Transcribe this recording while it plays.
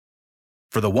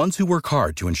For the ones who work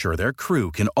hard to ensure their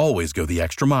crew can always go the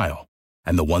extra mile,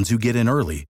 and the ones who get in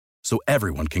early so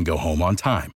everyone can go home on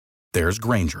time, there's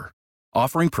Grainger,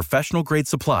 offering professional-grade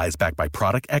supplies backed by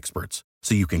product experts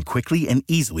so you can quickly and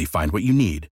easily find what you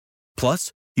need.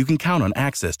 Plus, you can count on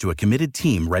access to a committed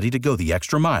team ready to go the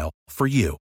extra mile for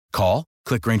you. Call,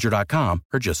 click Grainger.com,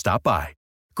 or just stop by.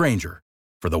 Grainger,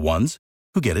 for the ones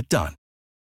who get it done.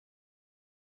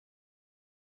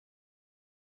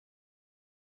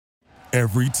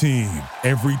 Every team,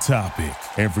 every topic,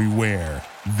 everywhere.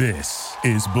 This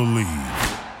is Believe.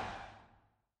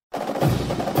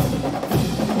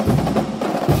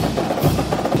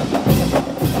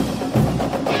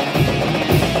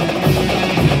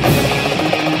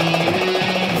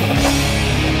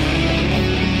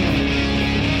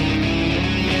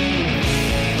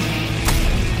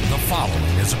 The following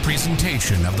is a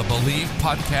presentation of the Believe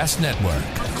Podcast Network.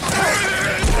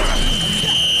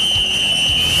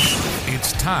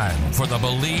 It's time for the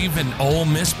Believe in Ole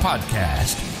Miss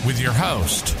podcast with your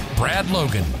host, Brad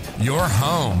Logan, your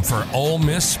home for Ole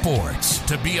Miss sports.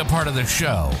 To be a part of the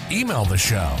show, email the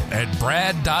show at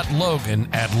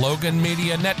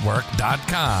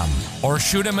brad.logan@loganmedianetwork.com or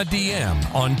shoot him a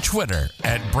DM on Twitter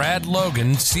at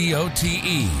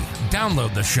BradLoganCOTE.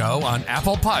 Download the show on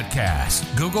Apple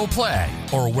Podcasts, Google Play,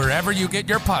 or wherever you get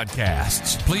your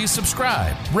podcasts. Please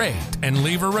subscribe, rate, and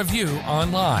leave a review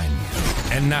online.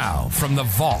 And now, from the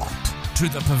vault to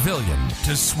the pavilion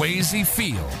to Swayze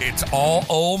Field, it's all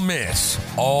Ole Miss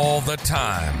all the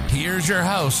time. Here's your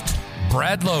host,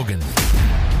 Brad Logan.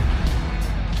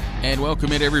 And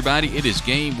welcome in, everybody. It is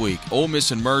game week. Ole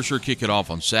Miss and Mercer kick it off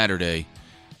on Saturday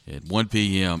at 1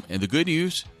 p.m. And the good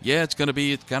news, it's going to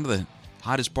be kind of the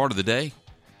hottest part of the day,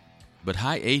 but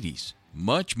high 80s.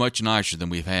 Much, much nicer than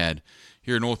we've had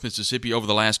here in North Mississippi over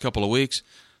the last couple of weeks.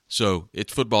 So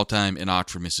it's football time in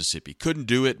Oxford, Mississippi. Couldn't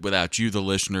do it without you, the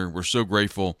listener. We're so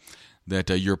grateful that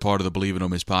you're part of the Believe in Ole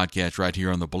Miss podcast right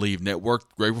here on the Believe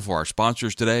Network. Grateful for our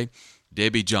sponsors today.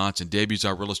 Debbie Johnson. Debbie's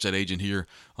our real estate agent here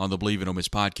on the Believe in Ole Miss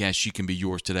podcast. She can be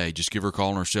yours today. Just give her a call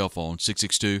on her cell phone,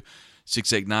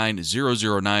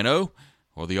 662-689-0090,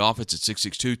 or the office at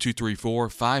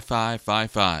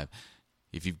 662-234-5555.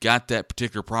 If you've got that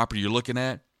particular property you're looking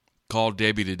at, call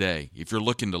Debbie today. If you're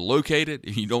looking to locate it,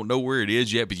 if you don't know where it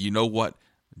is yet, but you know what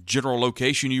general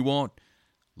location you want,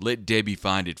 let Debbie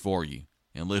find it for you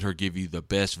and let her give you the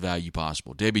best value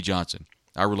possible. Debbie Johnson,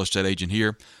 our real estate agent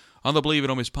here on the Believe in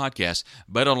Ole Miss podcast.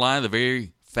 Bet online, the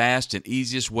very fast and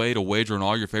easiest way to wager on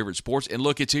all your favorite sports. And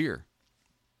look, it's here.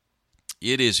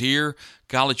 It is here.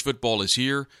 College football is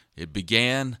here. It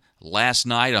began last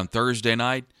night on Thursday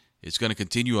night. It's going to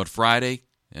continue on Friday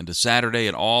and to Saturday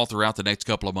and all throughout the next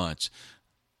couple of months.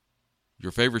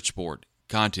 Your favorite sport,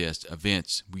 contest,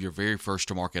 events, your very first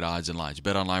to market odds and lines.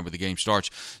 Bet online where the game starts.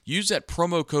 Use that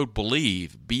promo code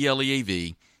BELIEVE,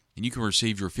 B-L-E-A-V, and you can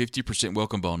receive your 50%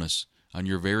 welcome bonus on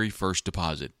your very first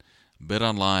deposit. Bet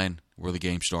online where the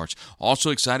game starts. Also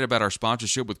excited about our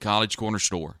sponsorship with College Corner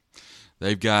Store.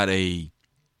 They've got a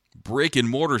brick and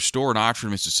mortar store in Oxford,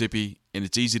 Mississippi, and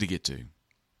it's easy to get to.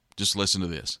 Just listen to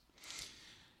this.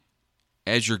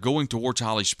 As you're going towards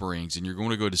Holly Springs and you're going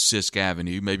to go to Sisk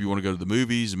Avenue, maybe you want to go to the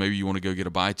movies, maybe you want to go get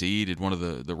a bite to eat at one of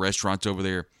the restaurants over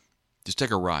there, just take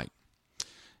a right.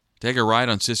 Take a right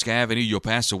on Sisk Avenue. You'll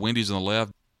pass the Wendy's on the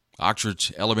left.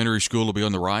 Oxford's Elementary School will be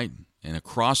on the right. And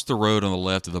across the road on the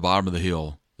left at the bottom of the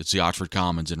hill, it's the Oxford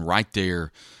Commons. And right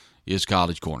there is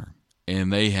College Corner.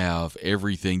 And they have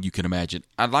everything you can imagine.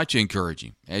 I'd like to encourage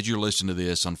you, as you're listening to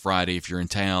this on Friday, if you're in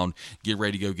town, get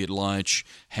ready to go get lunch,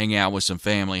 hang out with some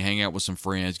family, hang out with some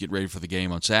friends, get ready for the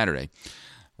game on Saturday.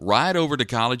 Right over to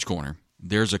College Corner,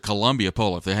 there's a Columbia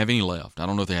polo, if they have any left. I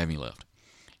don't know if they have any left.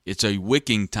 It's a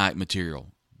wicking-type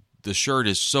material. The shirt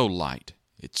is so light.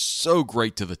 It's so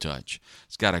great to the touch.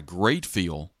 It's got a great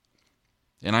feel.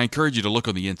 And I encourage you to look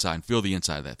on the inside and feel the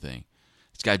inside of that thing.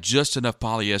 It's got just enough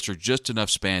polyester, just enough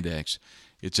spandex.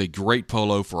 It's a great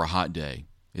polo for a hot day.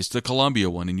 It's the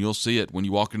Columbia one, and you'll see it when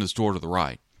you walk into the store to the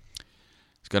right.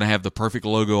 It's going to have the perfect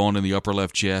logo on in the upper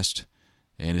left chest,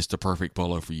 and it's the perfect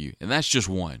polo for you. And that's just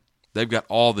one. They've got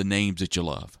all the names that you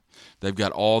love. They've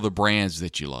got all the brands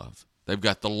that you love. They've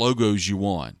got the logos you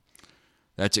want.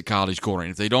 That's at College Corner.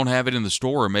 And if they don't have it in the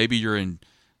store, or maybe you're in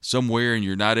somewhere and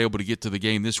you're not able to get to the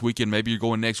game this weekend, maybe you're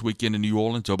going next weekend to New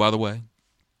Orleans. Oh, by the way,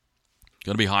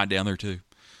 going to be hot down there too.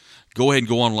 Go ahead and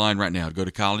go online right now. Go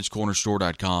to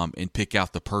collegecornerstore.com and pick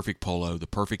out the perfect polo, the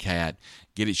perfect hat.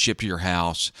 Get it shipped to your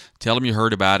house. Tell them you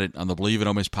heard about it on the Believe in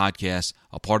Ole Miss podcast,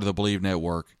 a part of the Believe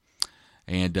Network.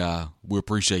 And we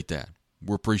appreciate that.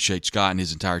 We appreciate Scott and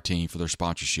his entire team for their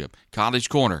sponsorship. College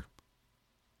Corner,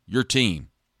 your team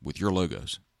with your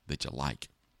logos. that you like.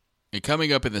 And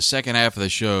coming up in the second half of the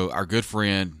show, our good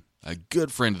friend, a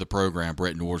good friend of the program,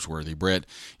 Brett Norsworthy. Brett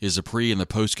is the pre- and the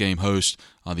post-game host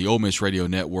on the Ole Miss Radio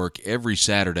Network every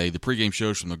Saturday. The pregame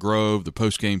shows from the Grove, the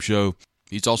post-game show.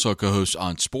 He's also a co-host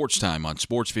on Sports Time on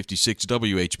Sports 56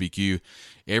 WHBQ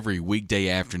every weekday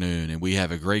afternoon. And we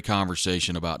have a great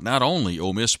conversation about not only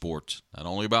Ole Miss sports, not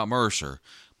only about Mercer,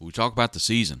 but we talk about the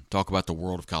season, talk about the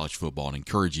world of college football, and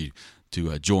encourage you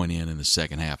to join in the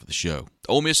second half of the show.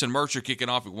 Ole Miss and Mercer kicking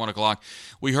off at 1 o'clock.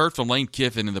 We heard from Lane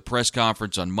Kiffin in the press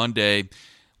conference on Monday,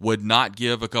 would not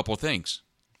give a couple of things.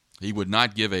 He would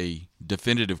not give a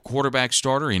definitive quarterback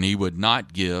starter, and he would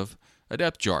not give a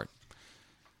depth chart.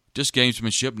 Just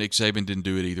gamesmanship. Nick Saban didn't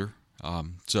do it either.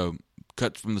 So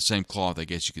cut from the same cloth, I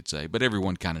guess you could say. But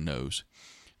everyone kind of knows.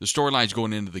 The storylines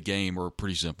going into the game are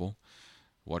pretty simple.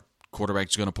 What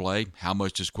quarterback's going to play? How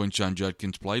much does Quinshon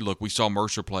Judkins play? Look, we saw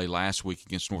Mercer play last week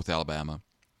against North Alabama.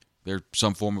 They're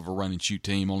some form of a run-and-shoot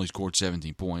team, only scored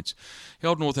 17 points.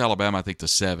 Held North Alabama, I think, to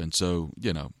 7, so,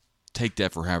 take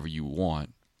that for however you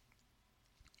want.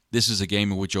 This is a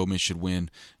game in which Ole Miss should win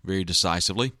very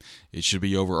decisively. It should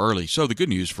be over early. So the good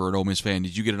news for an Ole Miss fan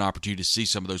is you get an opportunity to see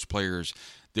some of those players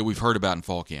that we've heard about in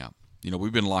fall camp.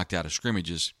 We've been locked out of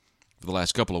scrimmages for the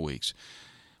last couple of weeks.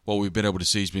 What we've been able to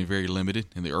see has been very limited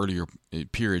in the earlier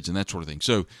periods and that sort of thing.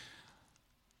 So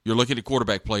you're looking at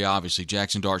quarterback play, obviously.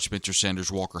 Jackson Dart, Spencer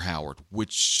Sanders, Walker Howard.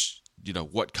 Which,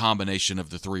 what combination of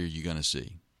the three are you going to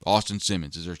see? Austin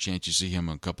Simmons, is there a chance you see him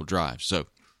on a couple drives? So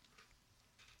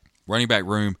running back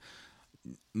room,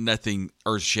 nothing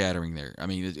earth-shattering there. I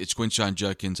mean, it's Quinshon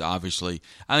Judkins, obviously.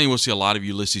 I think we'll see a lot of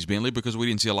Ulysses Bentley because we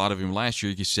didn't see a lot of him last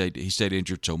year. He stayed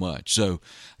injured so much. So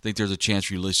I think there's a chance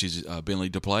for Ulysses Bentley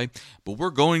to play. But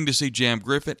we're going to see Jam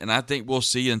Griffin, and I think we'll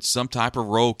see in some type of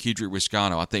role Kedrick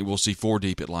Wiscano. I think we'll see 4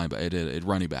 deep at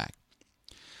running back.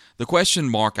 The question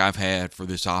mark I've had for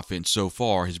this offense so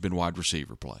far has been wide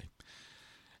receiver play.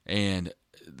 And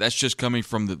that's just coming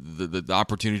from the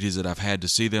opportunities that I've had to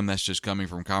see them. That's just coming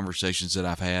from conversations that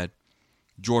I've had.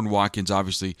 Jordan Watkins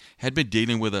obviously had been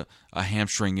dealing with a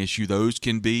hamstring issue. Those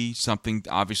can be something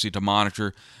obviously to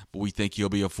monitor, but we think he'll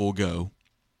be a full go.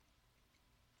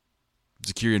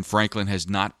 Zakarian Franklin has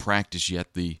not practiced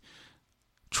yet. The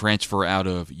transfer out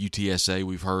of UTSA,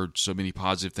 we've heard so many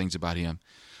positive things about him.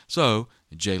 So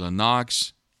Jalen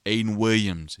Knox, Aiden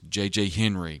Williams, J.J.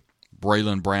 Henry,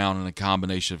 Braylon Brown, and a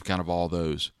combination of kind of all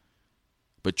those.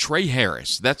 But Trey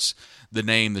Harris, that's the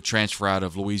name, the transfer out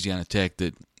of Louisiana Tech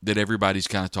that everybody's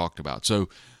kind of talked about. So,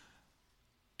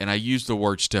 and I use the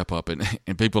word step up, and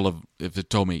people have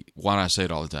told me, why do I say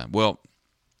it all the time? Well,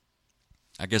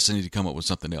 I guess I need to come up with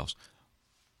something else.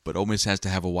 But Ole Miss has to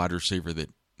have a wide receiver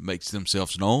that makes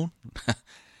themselves known,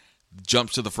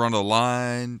 jumps to the front of the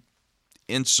line,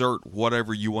 insert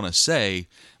whatever you want to say,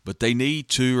 but they need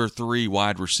 2 or 3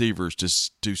 wide receivers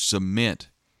to cement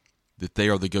that they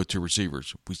are the go-to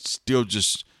receivers. We still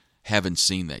just haven't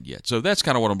seen that yet. So that's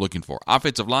kind of what I'm looking for.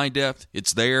 Offensive line depth,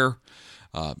 it's there.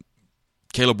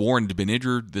 Caleb Warren had been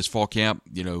injured this fall camp.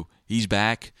 He's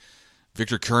back.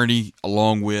 Victor Kearney,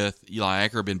 along with Eli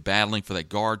Acker, have been battling for that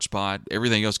guard spot.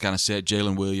 Everything else kind of set.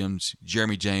 Jalen Williams,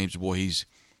 Jeremy James, boy, he's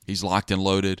locked and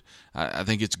loaded. I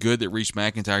think it's good that Reese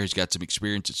McIntyre has got some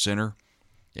experience at center,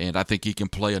 and I think he can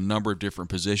play a number of different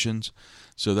positions.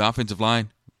 So the offensive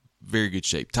line, very good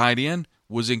shape. Tight end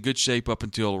was in good shape up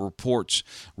until reports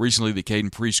recently that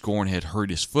Caden Prescorn had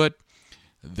hurt his foot.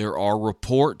 There are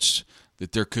reports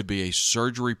that there could be a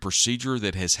surgery procedure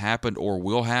that has happened or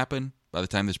will happen by the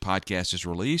time this podcast is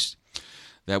released.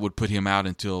 That would put him out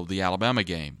until the Alabama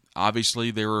game.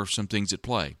 Obviously, there are some things at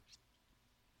play.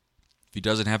 If he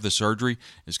doesn't have the surgery,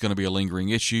 it's going to be a lingering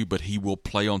issue, but he will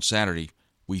play on Saturday,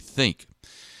 we think.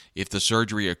 If the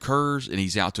surgery occurs and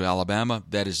he's out to Alabama,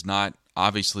 that is not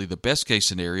obviously the best-case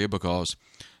scenario because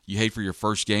you hate for your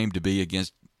first game to be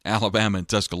against Alabama and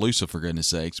Tuscaloosa, for goodness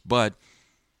sakes, but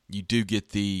you do get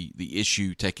the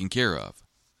issue taken care of.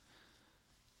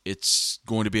 It's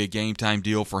going to be a game-time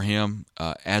deal for him.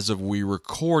 As we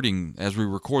record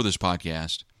this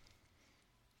podcast,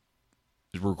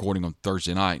 as we're recording on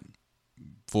Thursday night,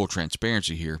 full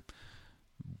transparency here,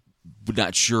 but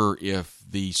not sure if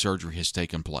the surgery has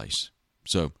taken place.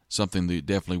 So something that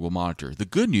definitely will monitor. The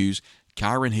good news,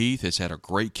 Kyron Heath has had a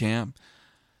great camp,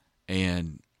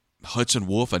 and Hudson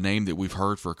Wolf, a name that we've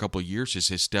heard for a couple of years,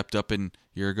 has stepped up and,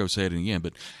 here I go, say it again,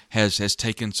 but has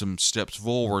taken some steps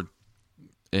forward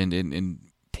and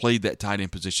played that tight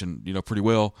end position, pretty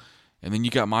well. And then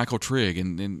you got Michael Trigg,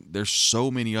 and there's so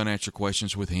many unanswered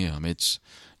questions with him.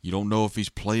 You don't know if he's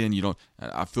playing.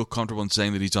 I feel comfortable in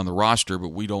saying that he's on the roster, but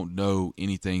we don't know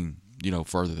anything,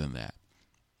 further than that.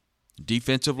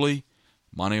 Defensively,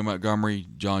 Monte Montgomery,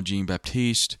 John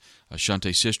Jean-Baptiste,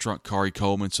 Ashante Sistrunk, Kari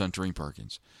Coleman, Suntarine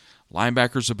Perkins.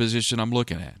 Linebacker's a position I'm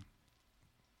looking at.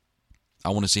 I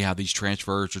want to see how these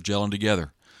transfers are gelling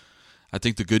together. I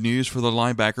think the good news for the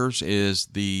linebackers is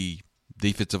the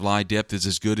defensive line depth is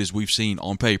as good as we've seen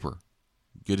on paper.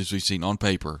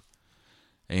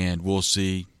 And we'll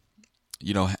see,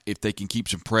 if they can keep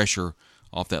some pressure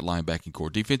off that linebacking core.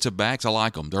 Defensive backs, I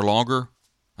like them. They're longer.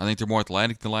 I think they're more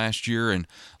athletic than last year. And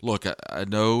look, I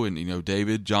know, and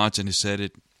David Johnson has said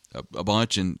it a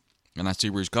bunch, and I see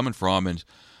where he's coming from. And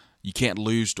you can't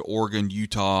lose to Oregon,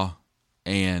 Utah,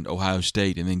 and Ohio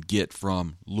State, and then get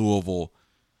from Louisville,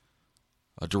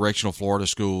 a directional Florida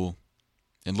school,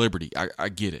 and Liberty. I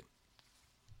get it.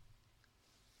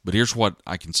 But here's what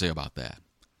I can say about that.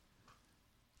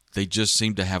 They just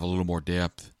seem to have a little more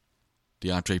depth.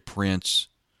 DeAndre Prince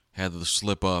had the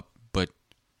slip up, but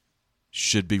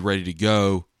should be ready to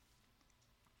go.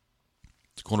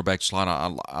 The cornerback slot,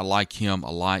 I like him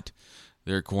a lot.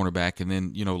 Their cornerback. And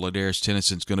then, Ladarius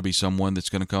Tennyson's going to be someone that's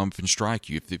going to come and strike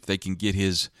you. If they can get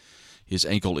his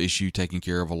ankle issue taken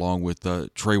care of along with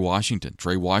Trey Washington.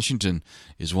 Trey Washington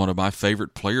is one of my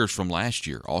favorite players from last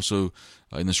year. Also,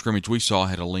 in the scrimmage we saw,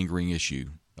 had a lingering issue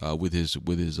with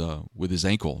his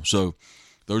ankle. So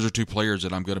those are two players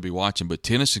that I'm going to be watching. But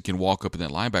Tennyson can walk up in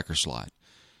that linebacker slot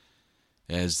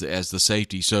as the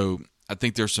safety. So I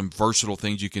think there's some versatile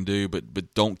things you can do,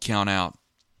 but don't count out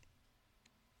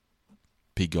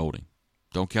Pete Golding.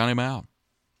 Don't count him out.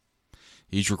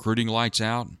 He's recruiting lights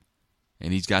out,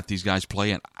 and he's got these guys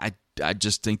playing. I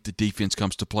just think the defense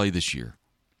comes to play this year.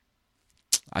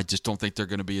 I just don't think they're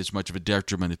going to be as much of a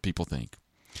detriment as people think.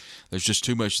 There's just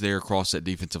too much there across that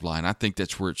defensive line. I think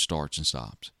that's where it starts and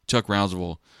stops. Chuck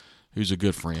Rounsaville, who's a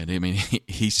good friend,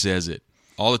 he says it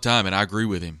all the time, and I agree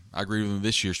with him. I agree with him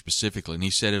this year specifically, and he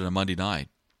said it on Monday night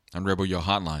on Rebel Yell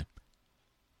Hotline.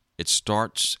 It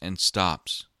starts and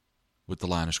stops with the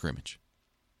line of scrimmage.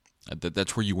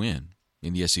 That's where you win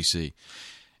in the SEC.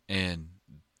 And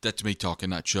that's me talking,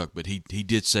 not Chuck, but he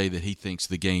did say that he thinks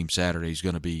the game Saturday is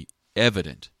going to be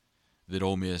evident that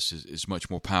Ole Miss is much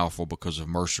more powerful because of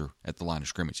Mercer at the line of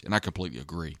scrimmage. And I completely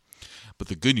agree. But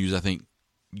the good news, I think,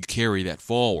 you carry that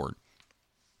forward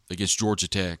against Georgia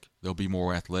Tech. They'll be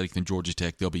more athletic than Georgia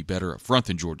Tech. They'll be better up front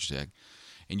than Georgia Tech.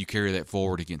 And you carry that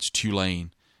forward against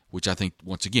Tulane, which I think,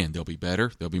 once again, they'll be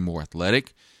better. They'll be more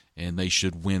athletic. And they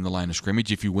should win the line of scrimmage.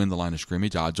 If you win the line of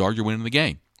scrimmage, odds are you're winning the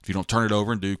game. If you don't turn it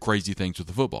over and do crazy things with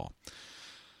the football.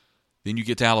 Then you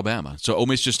get to Alabama. So Ole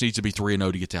Miss just needs to be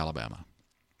 3-0 to get to Alabama.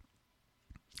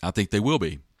 I think they will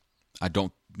be. I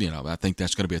think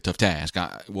that's going to be a tough task.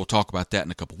 We'll talk about that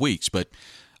in a couple weeks. But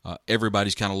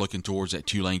everybody's kind of looking towards that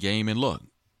Tulane game. And look,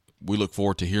 we look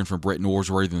forward to hearing from Brett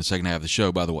Norsworthy in the second half of the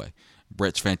show, by the way.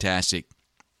 Brett's fantastic.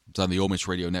 It's on the Ole Miss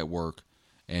Radio Network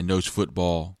and knows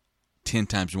football 10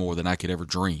 times more than I could ever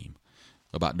dream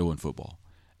about knowing football.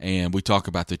 And we talk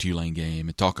about the Tulane game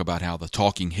and talk about how the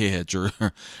talking heads are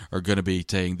going to be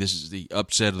saying this is the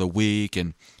upset of the week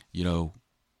and,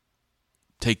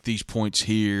 take these points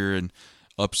here and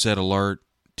upset alert.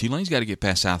 Tulane's got to get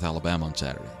past South Alabama on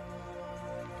Saturday.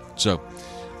 So,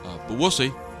 but we'll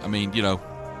see.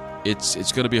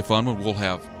 It's going to be a fun one. We'll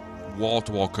have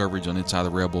wall-to-wall coverage on Inside the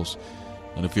Rebels,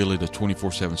 an affiliate of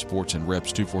 24/7 Sports and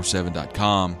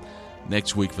Reps247.com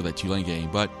next week for that Tulane game.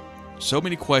 But so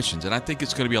many questions, and I think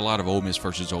it's going to be a lot of Ole Miss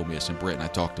versus Ole Miss, and Brett and I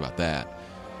talked about that.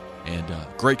 And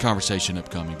great conversation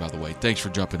upcoming, by the way. Thanks for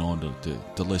jumping on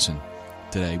to listen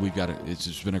today.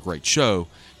 It's been a great show.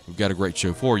 We've got a great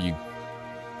show for you.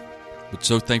 But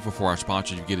so thankful for our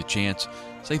sponsors. If you get a chance,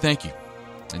 say thank you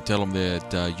and tell them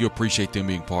that you appreciate them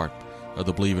being part of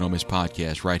the Believe in Ole Miss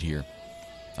podcast right here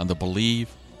on the Believe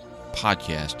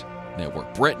Podcast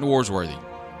Network. Brett Norsworthy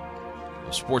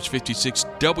of Sports 56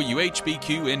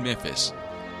 WHBQ in Memphis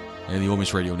and the Ole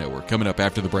Miss Radio Network. Coming up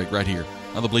after the break right here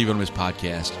on the Believe in Ole Miss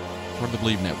podcast, part of the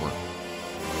Believe Network.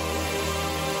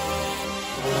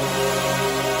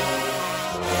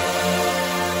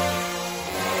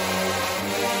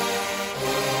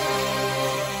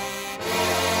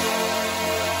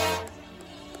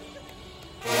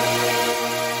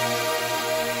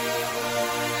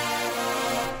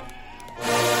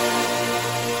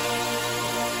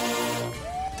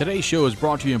 Today's show is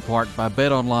brought to you in part by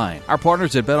BetOnline. Our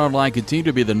partners at BetOnline continue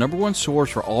to be the number one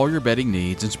source for all your betting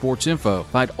needs and sports info.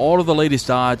 Find all of the latest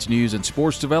odds, news, and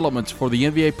sports developments for the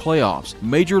NBA playoffs,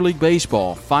 Major League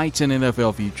Baseball, fights, and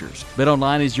NFL futures.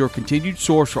 BetOnline is your continued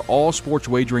source for all sports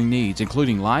wagering needs,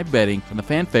 including live betting and the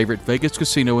fan favorite Vegas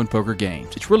casino and poker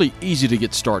games. It's really easy to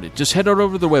get started. Just head on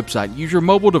over to the website, use your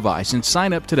mobile device, and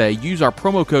sign up today. Use our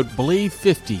promo code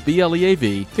BELIEVE50,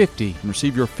 BLEAV 50, and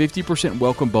receive your 50%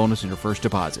 welcome bonus in your first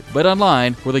deposit. Bet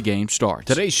online where the game starts.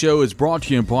 Today's show is brought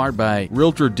to you in part by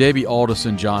Realtor Debbie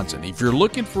Alderson Johnson. If you're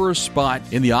looking for a spot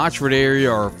in the Oxford area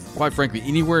or, quite frankly,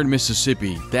 anywhere in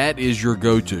Mississippi, that is your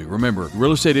go-to. Remember,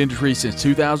 real estate industry since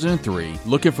 2003.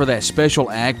 Looking for that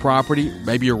special ag property,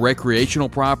 maybe a recreational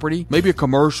property, maybe a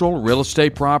commercial real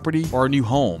estate property, or a new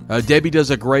home. Debbie does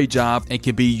a great job and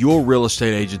can be your real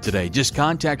estate agent today. Just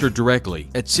contact her directly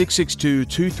at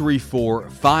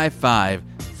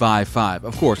 662-234-5555.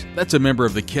 Of course, that's a member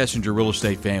of the Kessinger Real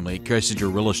Estate family at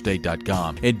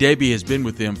KessingerRealEstate.com, and Debbie has been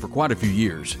with them for quite a few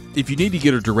years. If you need to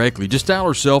get her directly, just dial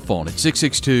her cell phone at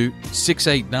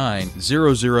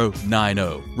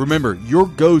 662-689-0090. Remember, your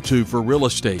go-to for real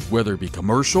estate, whether it be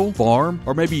commercial, farm,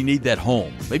 or maybe you need that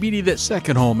home. Maybe you need that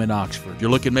second home in Oxford.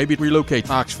 You're looking maybe to relocate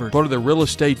to Oxford. Part of the real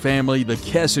estate family, the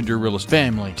Kessinger Real Estate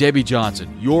family. Debbie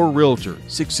Johnson, your realtor,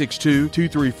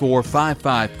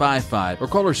 662-234-5555, or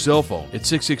call her cell phone at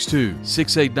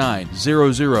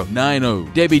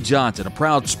 662-689-0090. Debbie Johnson, a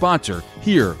proud sponsor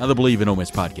here on the Believe in Ole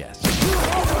Miss podcast.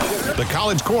 The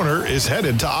College Corner is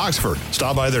headed to Oxford.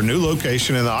 Stop by their new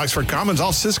location in the Oxford Commons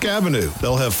off Sisk Avenue.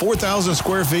 They'll have 4,000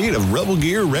 square feet of Rebel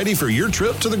gear ready for your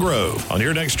trip to the Grove. On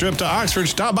your next trip to Oxford,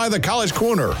 stop by the College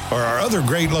Corner or our other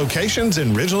great locations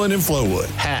in Ridgeland and Flowood.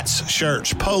 Hats,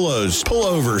 shirts, polos,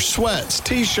 pullovers, sweats,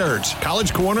 t-shirts.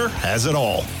 College Corner has it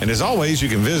all. And as always, you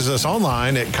can visit us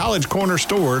online at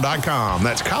collegecornerstore.com.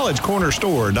 That's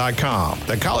collegecornerstore.com.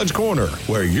 The College Corner,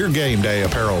 where your game day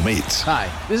apparel meets.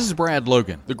 Hi, this is Brad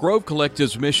Logan. The Grove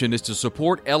Collective's mission is to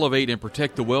support, elevate, and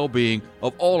protect the well-being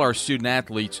of all our student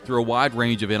athletes through a wide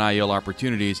range of NIL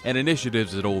opportunities and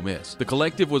initiatives at Ole Miss. The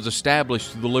Collective was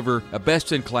established to deliver a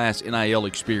best-in-class NIL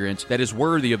experience that is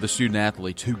worthy of the student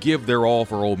athletes who give their all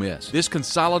for Ole Miss. This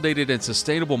consolidated and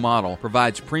sustainable model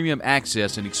provides premium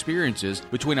access and experiences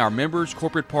between our members,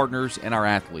 corporate partners, and our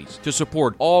athletes. To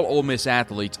support all Ole Miss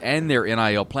athletes and their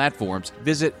NIL platforms,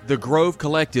 visit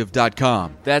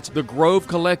thegrovecollective.com. That's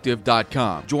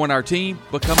thegrovecollective.com. Join our team,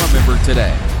 become a member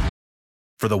today.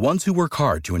 For the ones who work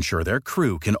hard to ensure their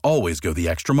crew can always go the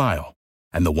extra mile,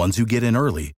 and the ones who get in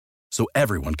early so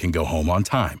everyone can go home on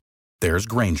time, there's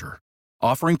Grainger,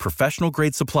 offering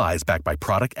professional-grade supplies backed by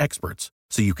product experts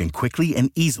so you can quickly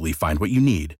and easily find what you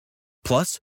need.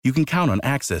 Plus, you can count on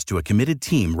access to a committed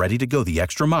team ready to go the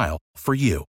extra mile for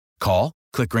you. Call,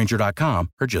 click Grainger.com,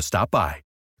 or just stop by.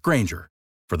 Grainger,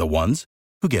 for the ones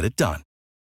who get it done.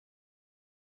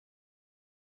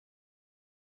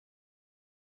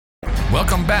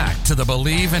 Welcome back to the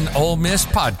Believe in Ole Miss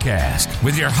podcast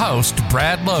with your host,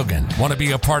 Brad Logan. Want to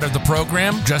be a part of the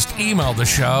program? Just email the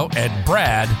show at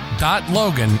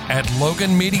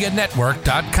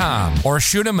brad.logan@loganmedianetwork.com or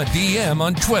shoot him a DM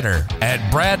on Twitter at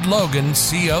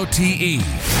BradLoganCOTE.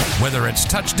 Whether it's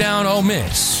touchdown Ole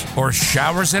Miss or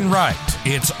showers and right,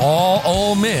 it's all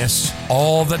Ole Miss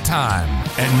all the time.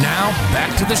 And now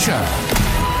back to the show.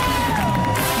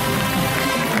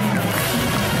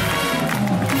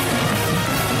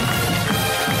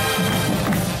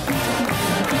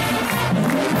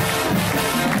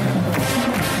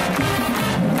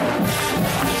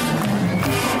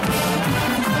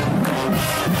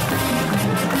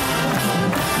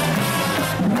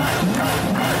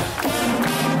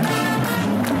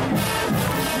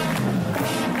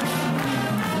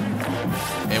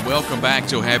 Welcome back.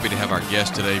 So happy to have our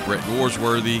guest today, Brett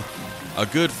Norsworthy, a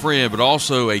good friend, but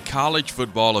also a college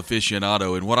football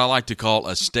aficionado and what I like to call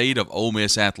a state of Ole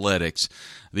Miss athletics.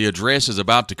 The address is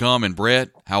about to come, and Brett,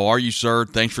 how are you, sir?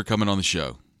 Thanks for coming on the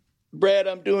show. Brett,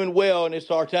 I'm doing well, and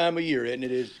it's our time of year, isn't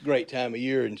it? It's a great time of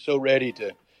year, and so ready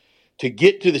to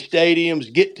get to the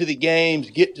stadiums, get to the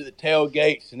games, get to the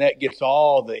tailgates, and that gets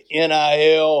all the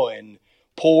NIL and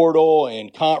portal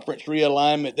and conference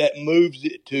realignment. That moves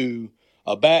it to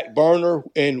a back burner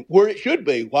and where it should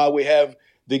be while we have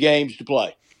the games to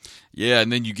play. Yeah,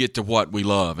 and then you get to what we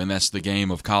love, and that's the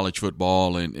game of college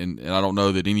football, and I don't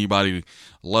know that anybody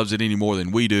loves it any more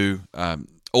than we do.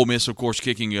 Ole Miss, of course,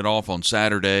 kicking it off on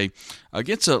Saturday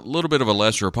against a little bit of a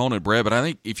lesser opponent, Brad, but I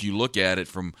think if you look at it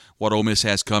from what Ole Miss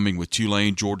has coming with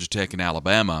Tulane, Georgia Tech, and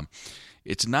Alabama,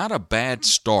 it's not a bad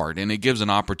start, and it gives an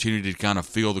opportunity to kind of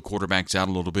feel the quarterbacks out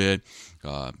a little bit.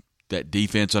 that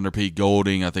defense under Pete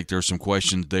Golding. I think there's some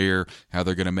questions there, how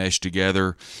they're going to mesh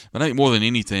together. But I think more than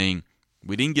anything,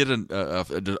 we didn't get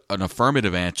an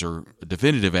affirmative answer, a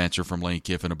definitive answer from Lane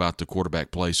Kiffin about the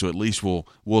quarterback play. So at least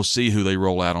we'll see who they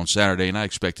roll out on Saturday, and I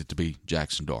expect it to be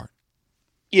Jackson Dart.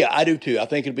 Yeah, I do too. I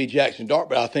think it'll be Jackson Dart,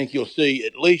 but I think you'll see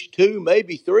at least 2,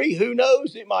 maybe 3. Who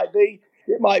knows? It might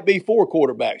be 4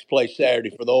 quarterbacks play Saturday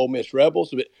for the Ole Miss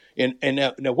Rebels. But and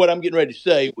now what I'm getting ready to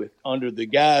say, with under the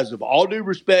guise of all due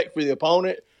respect for the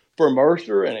opponent, for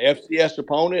Mercer, an FCS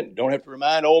opponent, don't have to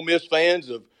remind Ole Miss fans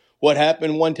of what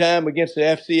happened one time against the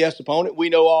FCS opponent. We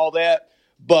know all that.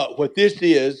 But what this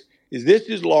is this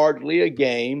is largely a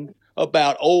game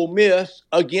about Ole Miss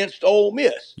against Ole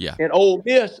Miss. Yeah. And Ole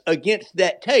Miss against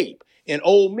that tape. And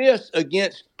Ole Miss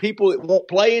against people that won't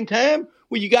play in time.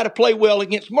 Well, you got to play well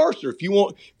against Mercer. If you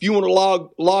want to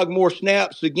log more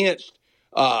snaps against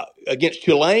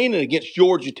Tulane and against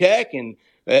Georgia Tech and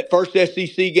that first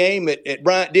SEC game at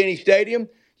Bryant-Denny Stadium,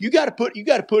 you got to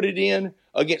put it in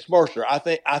against Mercer. I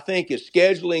think as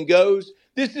scheduling goes,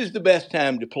 this is the best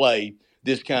time to play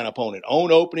this kind of opponent.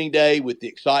 On opening day, with the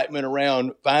excitement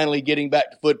around finally getting back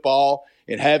to football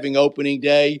and having opening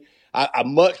day, I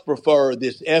much prefer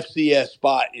this FCS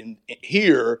spot in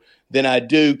here than I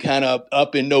do kind of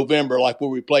up in November, like where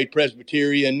we played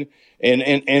Presbyterian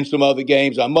and some other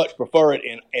games. I much prefer it.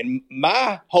 And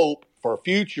my hope for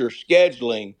future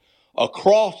scheduling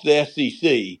across the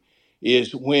SEC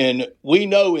is when we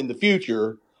know in the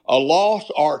future a loss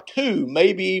or 2,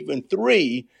 maybe even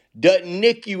 3, doesn't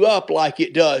nick you up like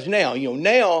it does now.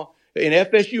 Now in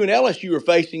FSU and LSU are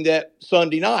facing that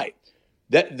Sunday night.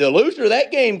 That the loser of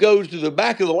that game goes to the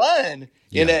back of the line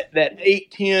in that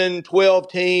 8, 10, 12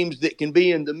 teams that can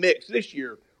be in the mix this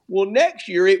year. Well, next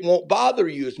year it won't bother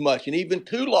you as much, and even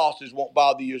 2 losses won't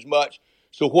bother you as much.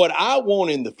 So what I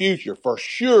want in the future, for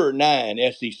sure, 9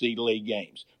 SEC league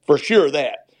games, for sure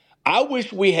that. I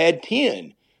wish we had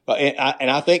 10, and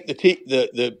I think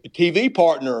the TV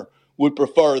partner would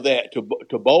prefer that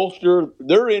to bolster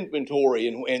their inventory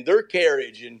and their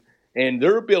carriage and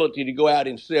their ability to go out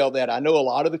and sell that. I know a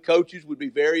lot of the coaches would be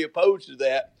very opposed to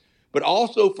that, but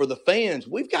also for the fans,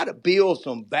 we've got to build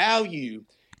some value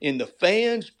in the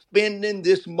fans spending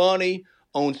this money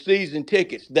on season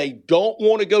tickets. They don't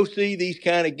want to go see these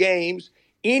kind of games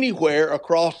anywhere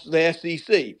across the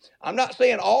SEC. I'm not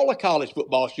saying all of college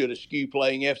football should eschew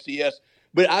playing FCS,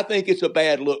 but I think it's a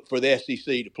bad look for the SEC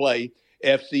to play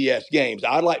FCS games.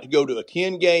 I'd like to go to a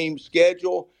 10-game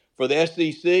schedule for the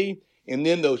SEC, and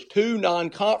then those 2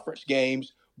 non-conference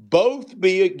games both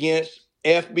be against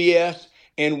FBS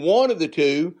and one of the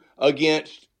 2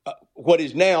 against what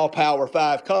is now Power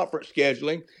 5 conference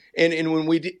scheduling. And when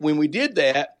we did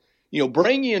that,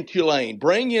 bring in Tulane,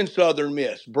 bring in Southern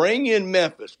Miss, bring in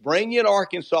Memphis, bring in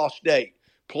Arkansas State,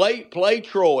 play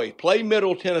Troy, play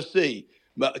Middle Tennessee,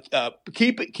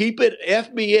 keep it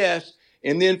FBS,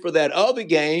 and then for that other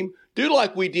game, do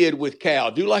like we did with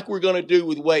Cal, do like we're going to do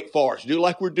with Wake Forest, do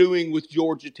like we're doing with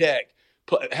Georgia Tech,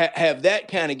 have that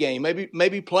kind of game.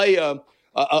 Maybe play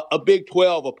a Big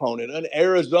 12 opponent, an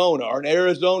Arizona or an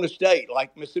Arizona State,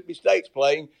 like Mississippi State's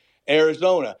playing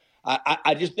Arizona.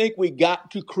 I just think we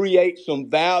got to create some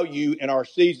value in our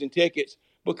season tickets,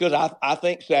 because I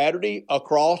think Saturday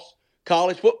across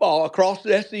college football, across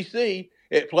the SEC,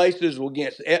 at places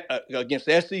against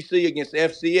SEC, against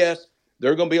FCS,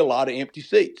 there are going to be a lot of empty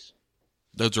seats.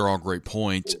 Those are all great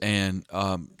points. And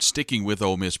sticking with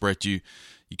Ole Miss, Brett, you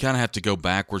kind of have to go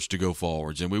backwards to go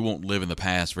forwards, and we won't live in the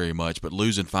past very much, but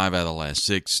losing 5 out of the last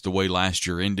 6, the way last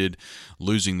year ended,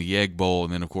 losing the Egg Bowl,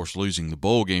 and then, of course, losing the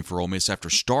bowl game for Ole Miss after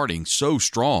starting so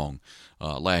strong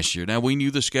last year. Now, we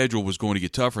knew the schedule was going to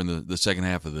get tougher in the second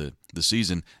half of the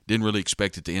season. Didn't really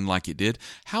expect it to end like it did.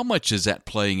 How much is that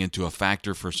playing into a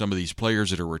factor for some of these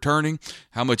players that are returning?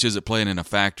 How much is it playing in a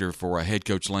factor for a head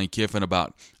coach Lane Kiffin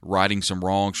about righting some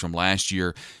wrongs from last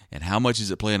year? And how much is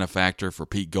it playing a factor for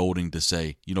Pete Golding to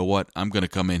say, you know what, I'm going to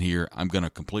come in here, I'm going to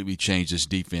completely change this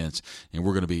defense, and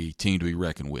we're going to be a team to be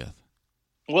reckoned with?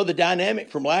 Well, the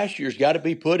dynamic from last year's got to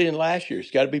be put in last year.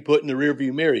 It's got to be put in the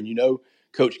rearview mirror. And,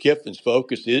 Coach Kiffin's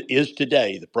focus is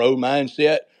today, the pro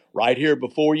mindset right here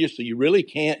before you, so you really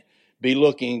can't be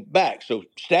looking back. So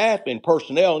staff and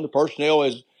the personnel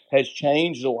has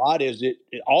changed a lot, as it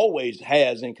always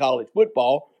has in college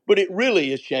football, but it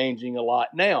really is changing a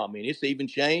lot now. I mean, it's even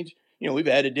changed. We've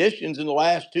had additions in the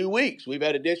last 2 weeks. We've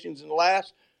had additions in the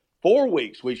last 4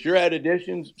 weeks. We sure had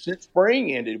additions since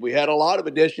spring ended. We had a lot of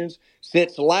additions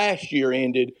since last year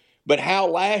ended, but how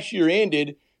last year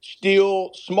ended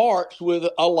still smarts with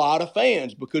a lot of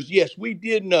fans, because yes, we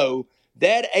did know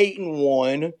that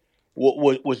 8-1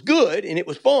 was good, and it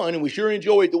was fun, and we sure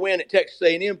enjoyed the win at Texas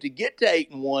A&M to get to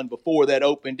 8-1 before that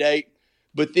open date.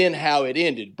 But then how it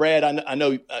ended, Brad, I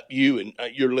know you and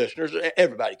your listeners,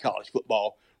 everybody college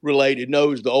football related,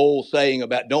 knows the old saying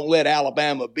about don't let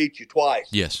Alabama beat you twice.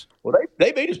 Yes. Well,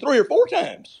 they beat us 3 or 4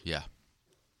 times. Yeah.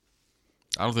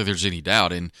 I don't think there's any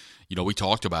doubt. And, we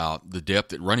talked about the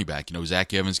depth at running back.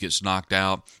 Zach Evans gets knocked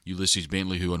out. Ulysses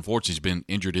Bentley, who unfortunately has been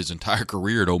injured his entire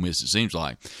career at Ole Miss, it seems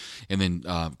like. And then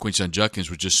Quinshon Judkins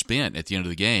was just spent at the end of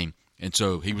the game. And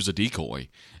so he was a decoy.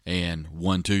 And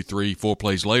 1, 2, 3, 4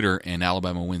 plays later, and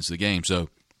Alabama wins the game. So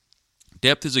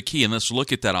depth is a key. And let's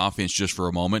look at that offense just for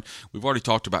a moment. We've already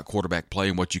talked about quarterback play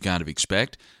and what you kind of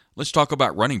expect. Let's talk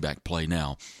about running back play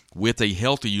now. With a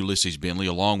healthy Ulysses Bentley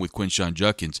along with Quinshon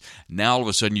Judkins, now all of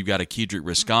a sudden you've got a Kedrick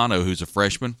Riscano who's a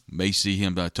freshman. May see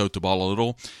him tote the ball a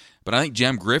little. But I think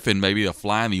Jam Griffin may be a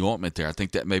fly in the ointment there. I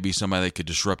think that may be somebody that could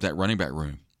disrupt that running back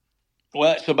room.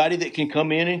 Well, somebody that can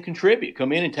come in and contribute,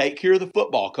 come in and take care of the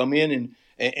football, come in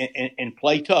and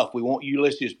play tough. We want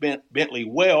Ulysses Bentley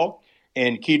well,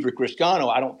 and Kedrick Riscano,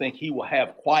 I don't think he will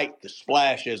have quite the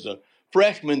splash as a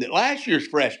freshman that last year's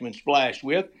freshman splashed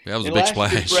with. That was a big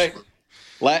splash.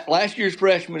 Last year's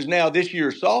freshman is now this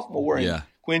year's sophomore. And yeah.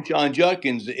 Quinshon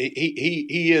Judkins,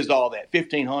 he is all that,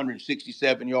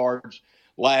 1,567 yards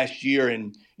last year,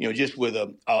 and just with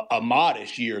a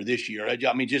modest year this year.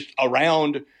 I mean, just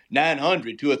around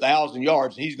 900 to 1,000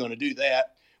 yards. He's going to do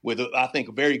that with, I think,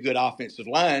 a very good offensive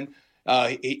line.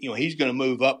 He's going to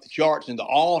move up the charts in the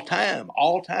all-time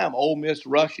Ole Miss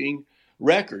rushing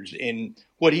records. And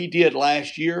what he did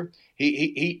last year,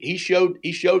 he showed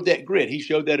that grit. He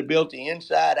showed that ability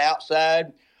inside,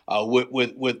 outside,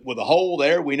 with a hole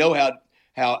there. We know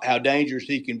how dangerous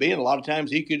he can be, and a lot of times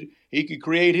he could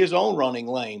create his own running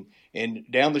lane. And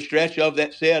down the stretch of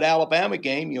that said Alabama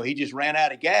game, he just ran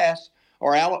out of gas.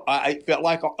 I felt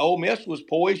like Ole Miss was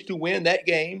poised to win that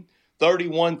game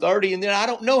 31-30, and then I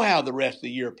don't know how the rest of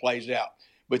the year plays out.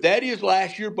 But that is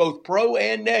last year, both pro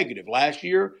and negative. Last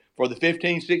year for the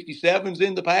 1567s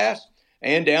in the past,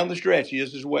 and down the stretch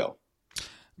is as well.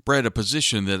 Brett, a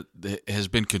position that has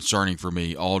been concerning for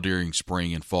me all during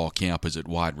spring and fall camp is at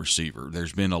wide receiver.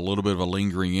 There's been a little bit of a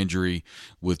lingering injury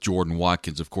with Jordan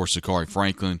Watkins. Of course, Sakari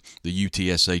Franklin, the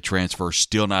UTSA transfer,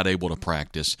 still not able to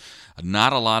practice.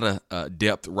 Not a lot of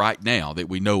depth right now that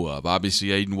we know of. Obviously,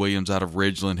 Aiden Williams out of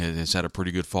Ridgeland has had a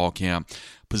pretty good fall camp.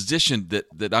 Position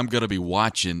that I'm going to be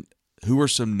watching, who are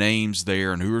some names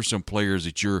there and who are some players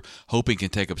that you're hoping can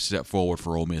take a step forward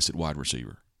for Ole Miss at wide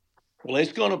receiver? Well,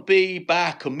 it's going to be by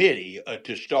committee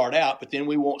to start out, but then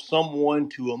we want someone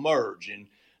to emerge. And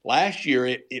last year,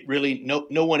 it really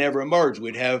no one ever emerged.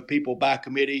 We'd have people by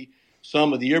committee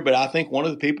some of the year, but I think one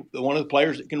of the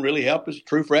players that can really help is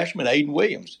true freshman Aiden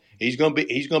Williams. He's going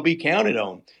to be counted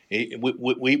on.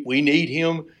 We need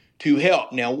him to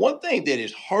help. Now, one thing that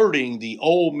is hurting the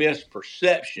Ole Miss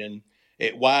perception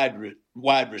at wide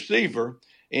receiver,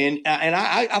 and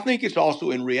I think it's also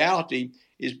in reality,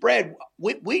 is, Brad,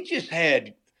 we just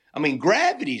had,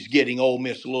 gravity's getting Ole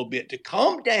Miss a little bit to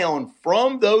come down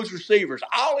from those receivers.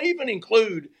 I'll even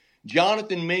include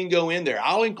Jonathan Mingo in there.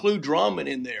 I'll include Drummond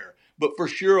in there. But for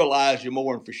sure Elijah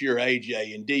Moore, and for sure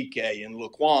AJ and DK and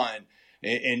Laquan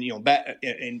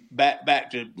and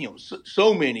back to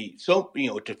so many,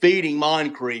 to feeding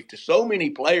Moncrief, to so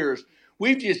many players.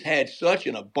 We've just had such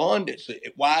an abundance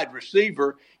at wide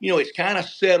receiver. It's kind of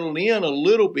settled in a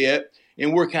little bit,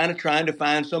 and we're kind of trying to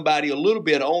find somebody a little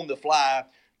bit on the fly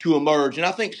to emerge. And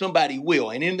I think somebody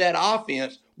will. And in that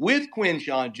offense, with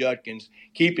Quinshon Judkins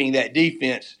keeping that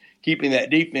defense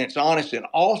honest, and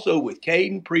also with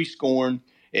Caden Prescorn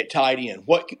at tight end.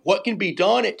 What can be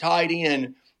done at tight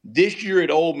end this year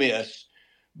at Ole Miss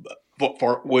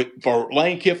for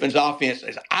Lane Kiffin's offense,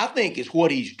 I think, is what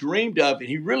he's dreamed of, and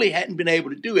he really hadn't been able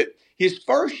to do it. His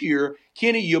first year,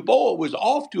 Kenny Yeboah was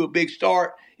off to a big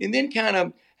start, and then kind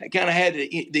of had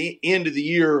the end of the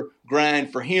year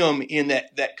grind for him in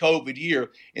that COVID year,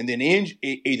 and then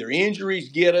either injuries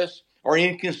get us or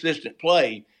inconsistent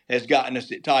play has gotten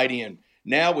us at tight end.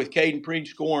 Now with Caden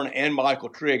Prescorn and Michael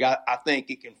Trigg, I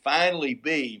think it can finally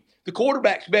be the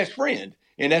quarterback's best friend.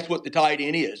 And that's what the tight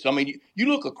end is. You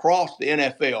look across the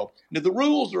NFL. Now, the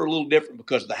rules are a little different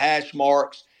because of the hash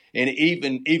marks and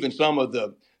even some of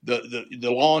the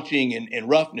launching and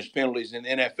roughness penalties in the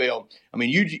NFL.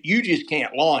 You just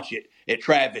can't launch it at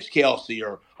Travis Kelce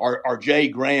or Jay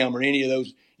Graham or any of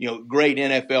those great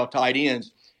NFL tight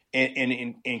ends.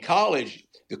 And in college,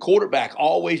 the quarterback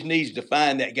always needs to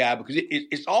find that guy, because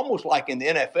it's almost like in the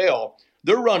NFL,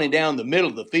 they're running down the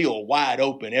middle of the field wide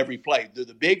open every play. They're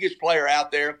the biggest player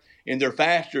out there, and they're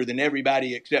faster than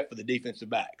everybody except for the defensive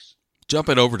backs.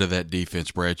 Jumping over to that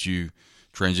defense, Brett, you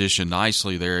transition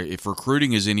nicely there. If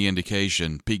recruiting is any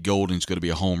indication, Pete Golding's going to be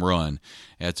a home run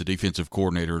as the defensive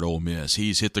coordinator at Ole Miss.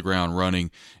 He's hit the ground running,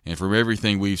 and from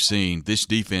everything we've seen, this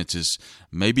defense is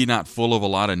maybe not full of a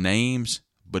lot of names,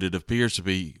 but it appears to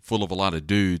be full of a lot of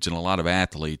dudes and a lot of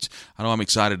athletes. I know I'm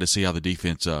excited to see how the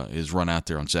defense is run out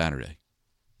there on Saturday.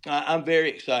 I'm very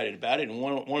excited about it, and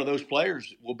one of those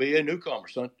players will be a newcomer,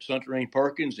 Suntarine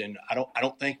Perkins, and I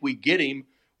don't think we get him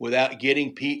without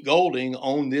getting Pete Golding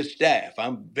on this staff.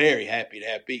 I'm very happy to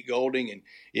have Pete Golding, and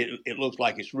it looks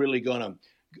like it's really going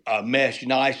to mesh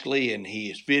nicely, and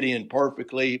he is fit in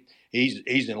perfectly.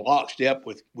 He's in lockstep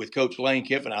with Coach Lane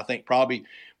Kiffin. I think probably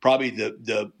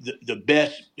the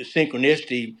best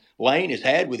synchronicity Lane has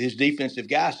had with his defensive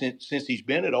guy since he's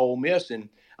been at Ole Miss, and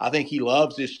I think he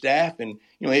loves his staff. And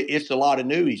it's a lot of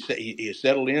new. He has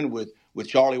settled in with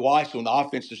Charlie Weiss on the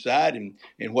offensive side,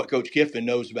 and what Coach Kiffin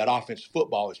knows about offensive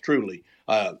football is truly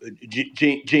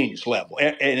genius level,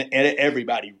 and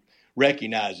everybody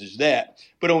recognizes that.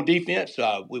 But on defense,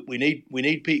 we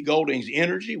need Pete Golding's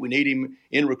energy. We need him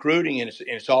in recruiting, and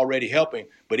it's already helping.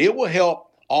 But it will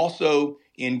help also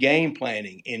in game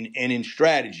planning and in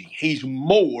strategy. He's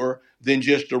more than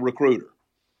just a recruiter.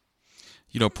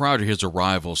 Prior to his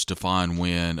arrival, Stephon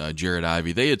Wynn, Jared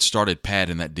Ivey, they had started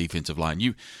padding that defensive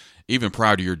line. Even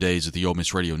prior to your days at the Ole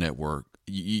Miss Radio Network,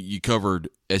 you covered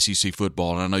SEC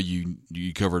football, and I know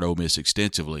you covered Ole Miss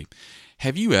extensively.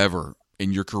 Have you ever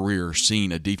in your career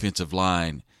seen a defensive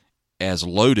line as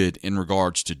loaded in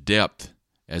regards to depth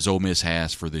as Ole Miss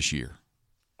has for this year?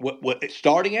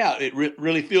 Starting out, it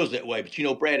really feels that way.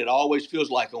 But, Brad, it always feels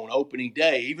like on opening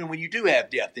day, even when you do have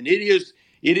depth, and it is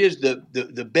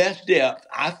the best depth,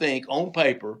 I think, on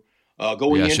paper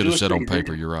going into I should have said season, on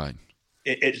paper. You're right.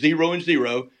 At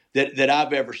 0-0 that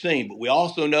I've ever seen. But we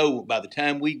also know by the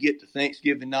time we get to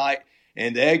Thanksgiving night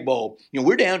and the Egg Bowl,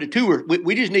 we're down to two or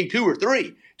we just need two or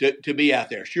three to be out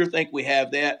there. Sure think we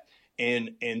have that.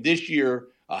 And this year,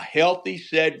 a healthy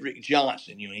Cedric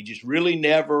Johnson. He just really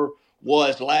never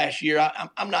was last year.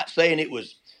 I'm not saying it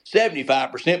was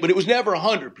 75%, but it was never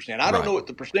 100%. I don't know what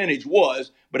the percentage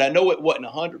was, but I know it wasn't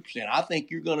 100%. I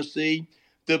think you're going to see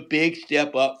the big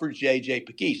step up for J.J.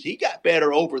 Pegues. He got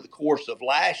better over the course of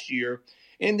last year.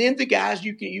 And then the guys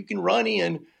you can run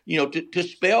in, to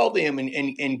spell them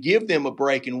and give them a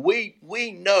break. And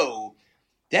we know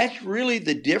that's really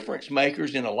the difference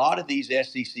makers in a lot of these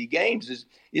SEC games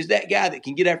is that guy that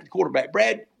can get after the quarterback.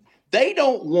 Brad, they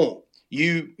don't want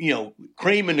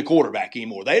creaming the quarterback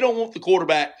anymore. They don't want the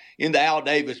quarterback in the Al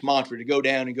Davis mantra to go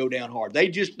down hard. They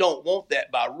just don't want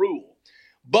that by rule.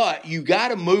 But you got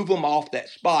to move them off that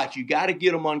spot. You got to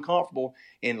get them uncomfortable.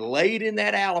 And late in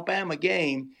that Alabama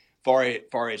game,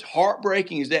 for as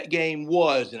heartbreaking as that game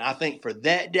was, and I think for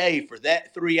that day, for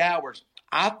that 3 hours,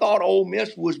 I thought Ole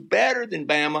Miss was better than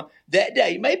Bama that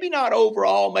day. Maybe not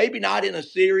overall, maybe not in a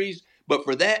series, but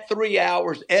for that 3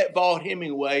 hours at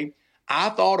Vaught-Hemingway, I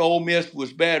thought Ole Miss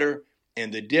was better,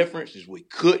 and the difference is we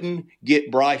couldn't get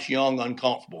Bryce Young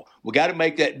uncomfortable. We got to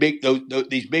make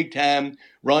these big time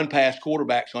run past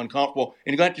quarterbacks uncomfortable,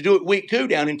 and you got to do it week 2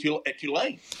 down at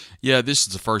Tulane. Yeah, this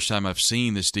is the first time I've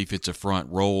seen this defensive front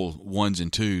roll 1s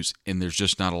and 2s, and there's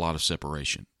just not a lot of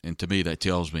separation. And to me, that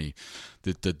tells me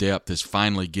that the depth is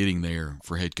finally getting there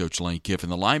for head coach Lane Kiffin.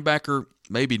 The linebacker,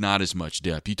 maybe not as much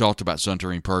depth. You talked about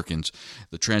Suntarine Perkins,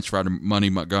 the transfer out of Money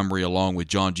Montgomery, along with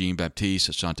John Jean-Baptiste,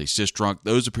 Asante Sistrunk.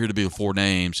 Those appear to be the 4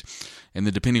 names. And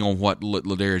then depending on what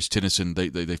Ladarius Tennyson,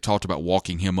 they've talked about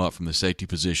walking him up from the safety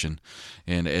position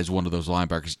and as one of those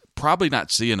linebackers. Probably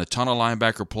not seeing a ton of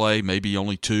linebacker play, maybe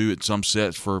only 2 at some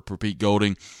sets for Pete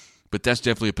Golding. But that's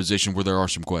definitely a position where there are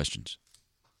some questions.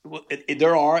 Well,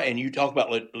 there are, and you talk about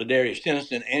Ladarius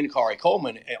Tennyson and Kari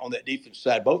Coleman on that defense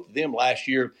side. Both of them last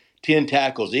year, 10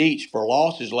 tackles each for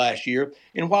losses last year.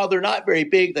 And while they're not very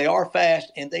big, they are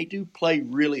fast, and they do play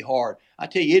really hard. I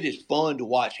tell you, it is fun to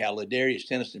watch how Ladarius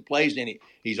Tennyson plays, and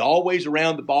he's always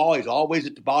around the ball. He's always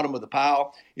at the bottom of the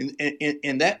pile,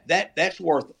 and that's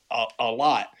worth a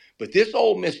lot. But this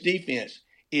Ole Miss defense,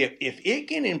 if it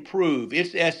can improve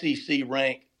its SEC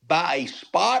rank by a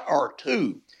spot or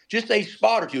 2, just a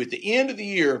spot or 2 at the end of the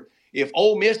year, if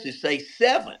Ole Miss is, say,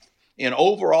 7th in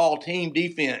overall team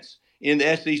defense in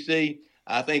the SEC,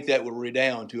 I think that would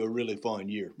redound to a really fun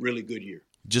year, really good year.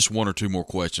 Just 1 or 2 more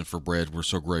questions for Brad. We're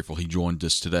so grateful he joined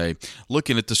us today.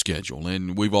 Looking at the schedule,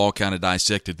 and we've all kind of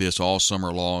dissected this all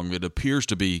summer long, it appears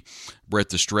to be, Brett,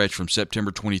 the stretch from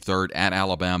September 23rd at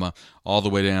Alabama all the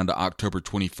way down to October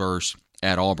 21st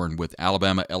at Auburn with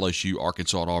Alabama, LSU,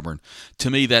 Arkansas, and Auburn. To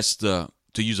me, that's the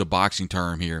to use a boxing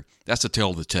term here, that's a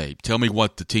tale of the tape. Tell me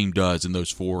what the team does in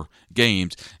those 4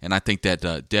 games, and I think that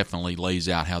definitely lays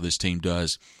out how this team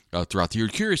does throughout the year.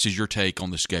 Curious is your take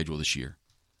on the schedule this year.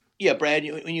 Yeah, Brad,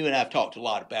 you and I have talked a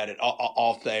lot about it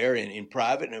off there and in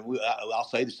private, and I'll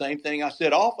say the same thing I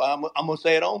said off. I'm going to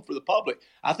say it on for the public.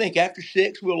 I think after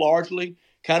 6, we'll largely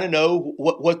kind of know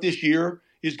what this year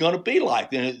is going to be like.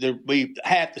 Then there'll be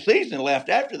half the season left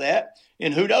after that,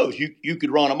 and who knows? You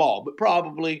could run them all, but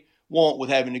probably won't with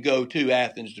having to go to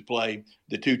Athens to play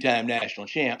the 2-time national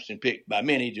champs and picked by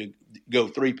many to go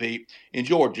 3-peat in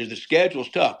Georgia. The schedule's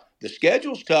tough. The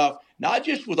schedule's tough, not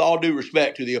just with all due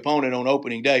respect to the opponent on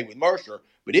opening day with Mercer,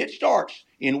 but it starts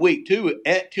in week 2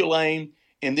 at Tulane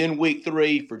and then week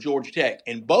 3 for Georgia Tech.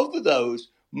 And both of those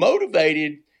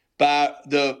motivated by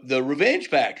the revenge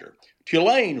factor.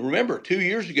 Tulane, remember, 2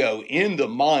 years ago in the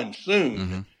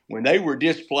monsoon, when they were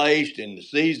displaced and the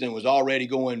season was already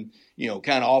going,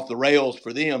 kind of off the rails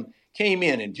for them, came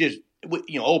in and just,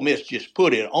 Ole Miss just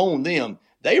put it on them.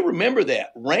 They remember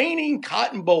that. Reigning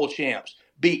Cotton Bowl champs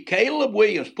beat Caleb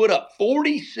Williams, put up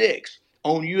 46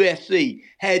 on USC,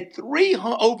 had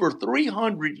over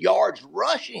 300 yards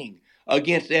rushing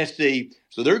against SC.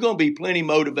 So they're going to be plenty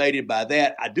motivated by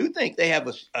that. I do think they have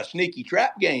a sneaky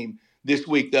trap game this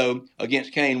week, though,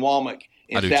 against Kane Womack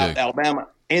in South Alabama.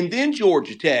 And then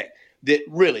Georgia Tech, that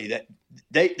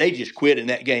they just quit in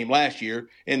that game last year,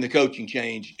 and the coaching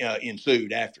change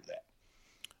ensued after that.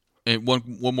 And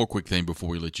one more quick thing before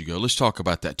we let you go. Let's talk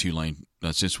about that Tulane,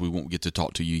 since we won't get to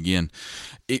talk to you again.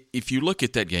 If you look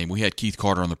at that game, we had Keith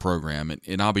Carter on the program,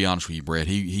 and I'll be honest with you, Brett,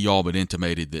 he all but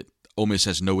intimated that Ole Miss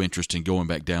has no interest in going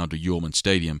back down to Ullman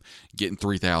Stadium, getting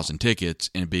 3,000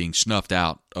 tickets, and being snuffed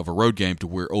out of a road game to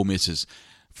where Ole Miss is,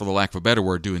 for the lack of a better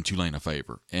word, doing Tulane a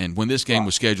favor. And when this game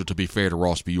was scheduled to be fair to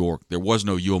Ross B. York, there was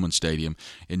no Ullman Stadium,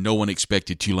 and no one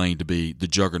expected Tulane to be the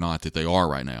juggernaut that they are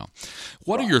right now.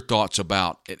 What are your thoughts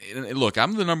about – and look,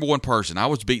 I'm the number one person. I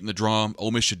was beating the drum.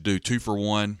 Ole Miss should do 2 for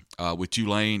 1 with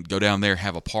Tulane, go down there,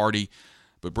 have a party.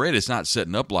 But, Brett, it's not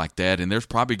setting up like that, and there's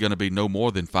probably going to be no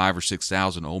more than 5,000 or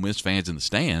 6,000 Ole Miss fans in the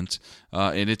stands,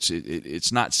 and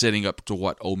it's not setting up to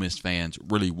what Ole Miss fans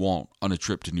really want on a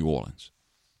trip to New Orleans.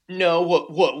 No,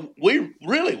 what we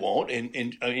really want,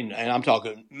 and I'm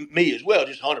talking me as well,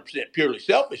 just 100% purely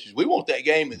selfish, is we want that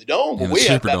game in the Dome, where we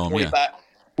have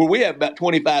about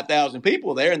 25,000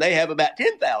 people there, and they have about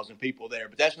 10,000 people there.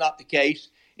 But that's not the case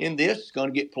in this. It's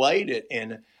going to get played,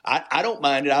 and I don't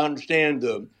mind it. I understand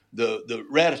the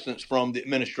reticence from the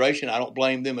administration. I don't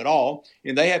blame them at all,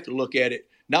 and they have to look at it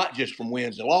not just from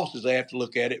wins and losses. They have to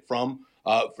look at it from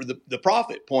for the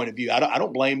profit point of view. I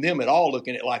don't blame them at all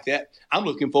looking at it like that. I'm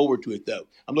looking forward to it, though.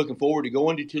 I'm looking forward to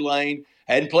going to Tulane.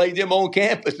 Hadn't played them on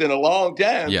campus in a long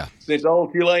time since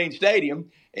old Tulane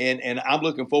Stadium, and I'm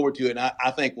looking forward to it, and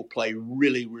I think we'll play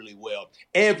really, really well.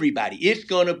 Everybody, it's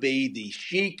going to be the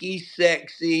chicy,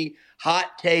 sexy,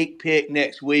 hot take pick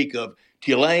next week of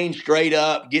Tulane straight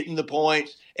up, getting the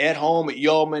points at home at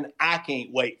Ullman. I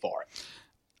can't wait for it.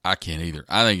 I can't either.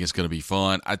 I think it's going to be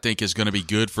fun. I think it's going to be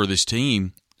good for this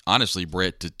team, honestly,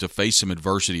 Brett, to face some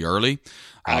adversity early.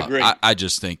 I agree. I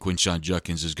just think Quinshon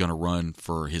Judkins is going to run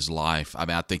for his life. I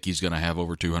mean, I think he's going to have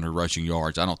over 200 rushing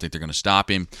yards. I don't think they're going to stop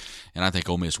him, and I think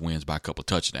Ole Miss wins by a couple of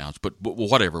touchdowns. But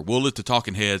whatever. We'll let the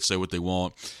talking heads say what they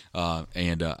want,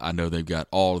 and I know they've got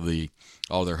all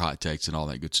their hot takes and all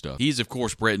that good stuff. He's, of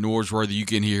course, Brett Norsworthy. You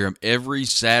can hear him every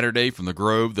Saturday from the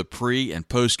Grove, the pre- and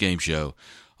post-game show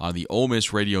on the Ole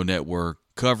Miss Radio Network,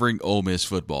 covering Ole Miss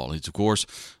football. He's, of course,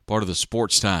 part of the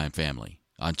Sports Time family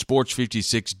on Sports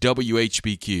 56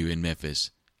 WHBQ in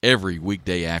Memphis every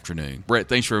weekday afternoon. Brett,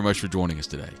 thanks very much for joining us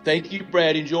today. Thank you,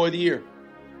 Brad. Enjoy the year.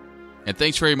 And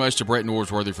thanks very much to Brett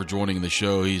Norsworthy for joining the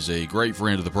show. He's a great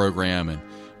friend of the program, and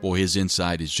boy, his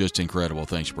insight is just incredible.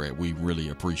 Thanks, Brett. We really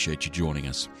appreciate you joining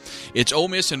us. It's Ole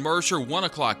Miss and Mercer, 1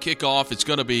 o'clock kickoff. It's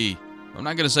going to be, I'm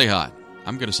not going to say hot,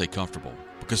 I'm going to say comfortable,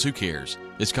 because who cares?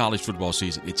 It's college football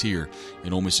season. It's here,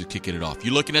 and Ole Miss is kicking it off.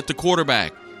 You're looking at the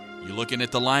quarterback. You're looking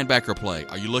at the linebacker play.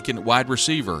 Are you looking at wide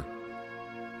receiver?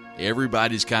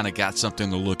 Everybody's kind of got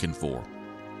something they're looking for.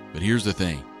 But here's the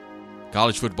thing.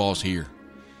 College football's here,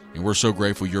 and we're so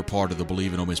grateful you're part of the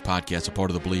Believe in Ole Miss podcast, a part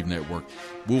of the Believe Network.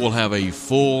 We will have a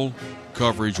full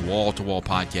coverage, wall-to-wall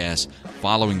podcast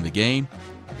following the game,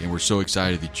 and we're so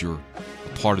excited that you're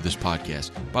a part of this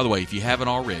podcast. By the way, if you haven't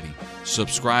already,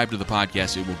 subscribe to the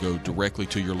podcast. It will go directly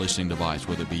to your listening device,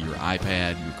 whether it be your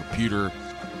iPad, your computer,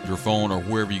 your phone, or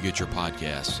wherever you get your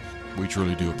podcasts. We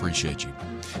truly do appreciate you.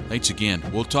 Thanks again.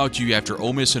 We'll talk to you after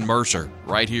Ole Miss and Mercer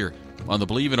right here on the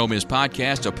Believe in Ole Miss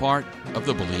podcast, a part of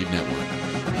the Believe Network.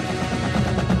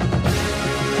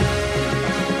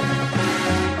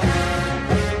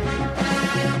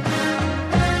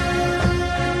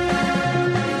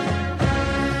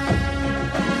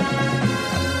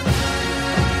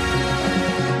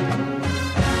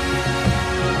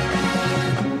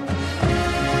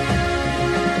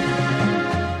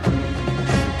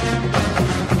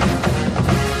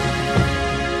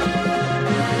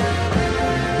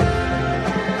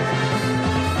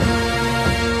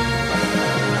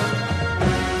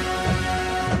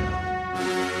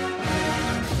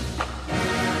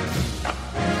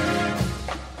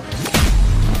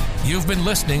 You've been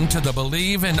listening to the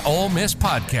Believe in Ole Miss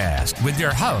podcast with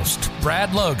your host,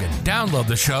 Brad Logan. Download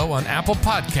the show on Apple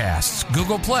Podcasts,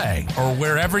 Google Play, or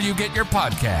wherever you get your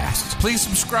podcasts. Please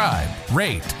subscribe,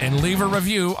 rate, and leave a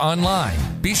review online.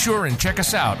 Be sure and check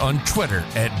us out on Twitter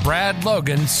at Brad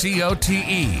Logan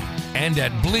COTE and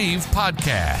at Believe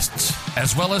Podcasts,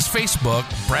 as well as Facebook,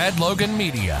 Brad Logan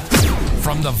Media.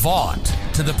 From the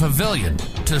Vaught to the Pavilion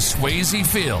to Swayze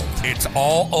Field, it's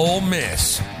all Ole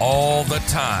Miss all the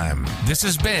time. This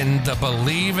has been the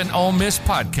Believe in Ole Miss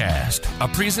podcast, a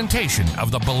presentation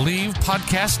of the Believe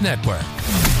Podcast Network.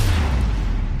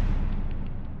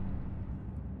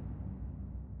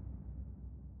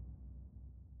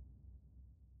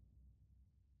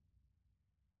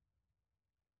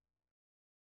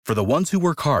 For the ones who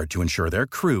work hard to ensure their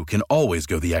crew can always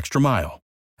go the extra mile,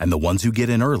 and the ones who get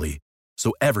in early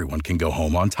so everyone can go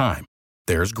home on time,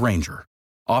 there's Grainger,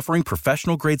 offering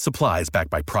professional-grade supplies backed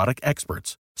by product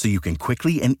experts so you can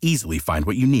quickly and easily find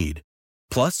what you need.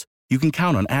 Plus, you can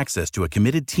count on access to a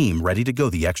committed team ready to go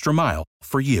the extra mile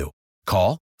for you.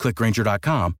 Call, click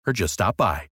Grainger.com, or just stop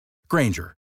by.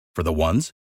 Grainger, for the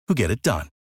ones who get it done.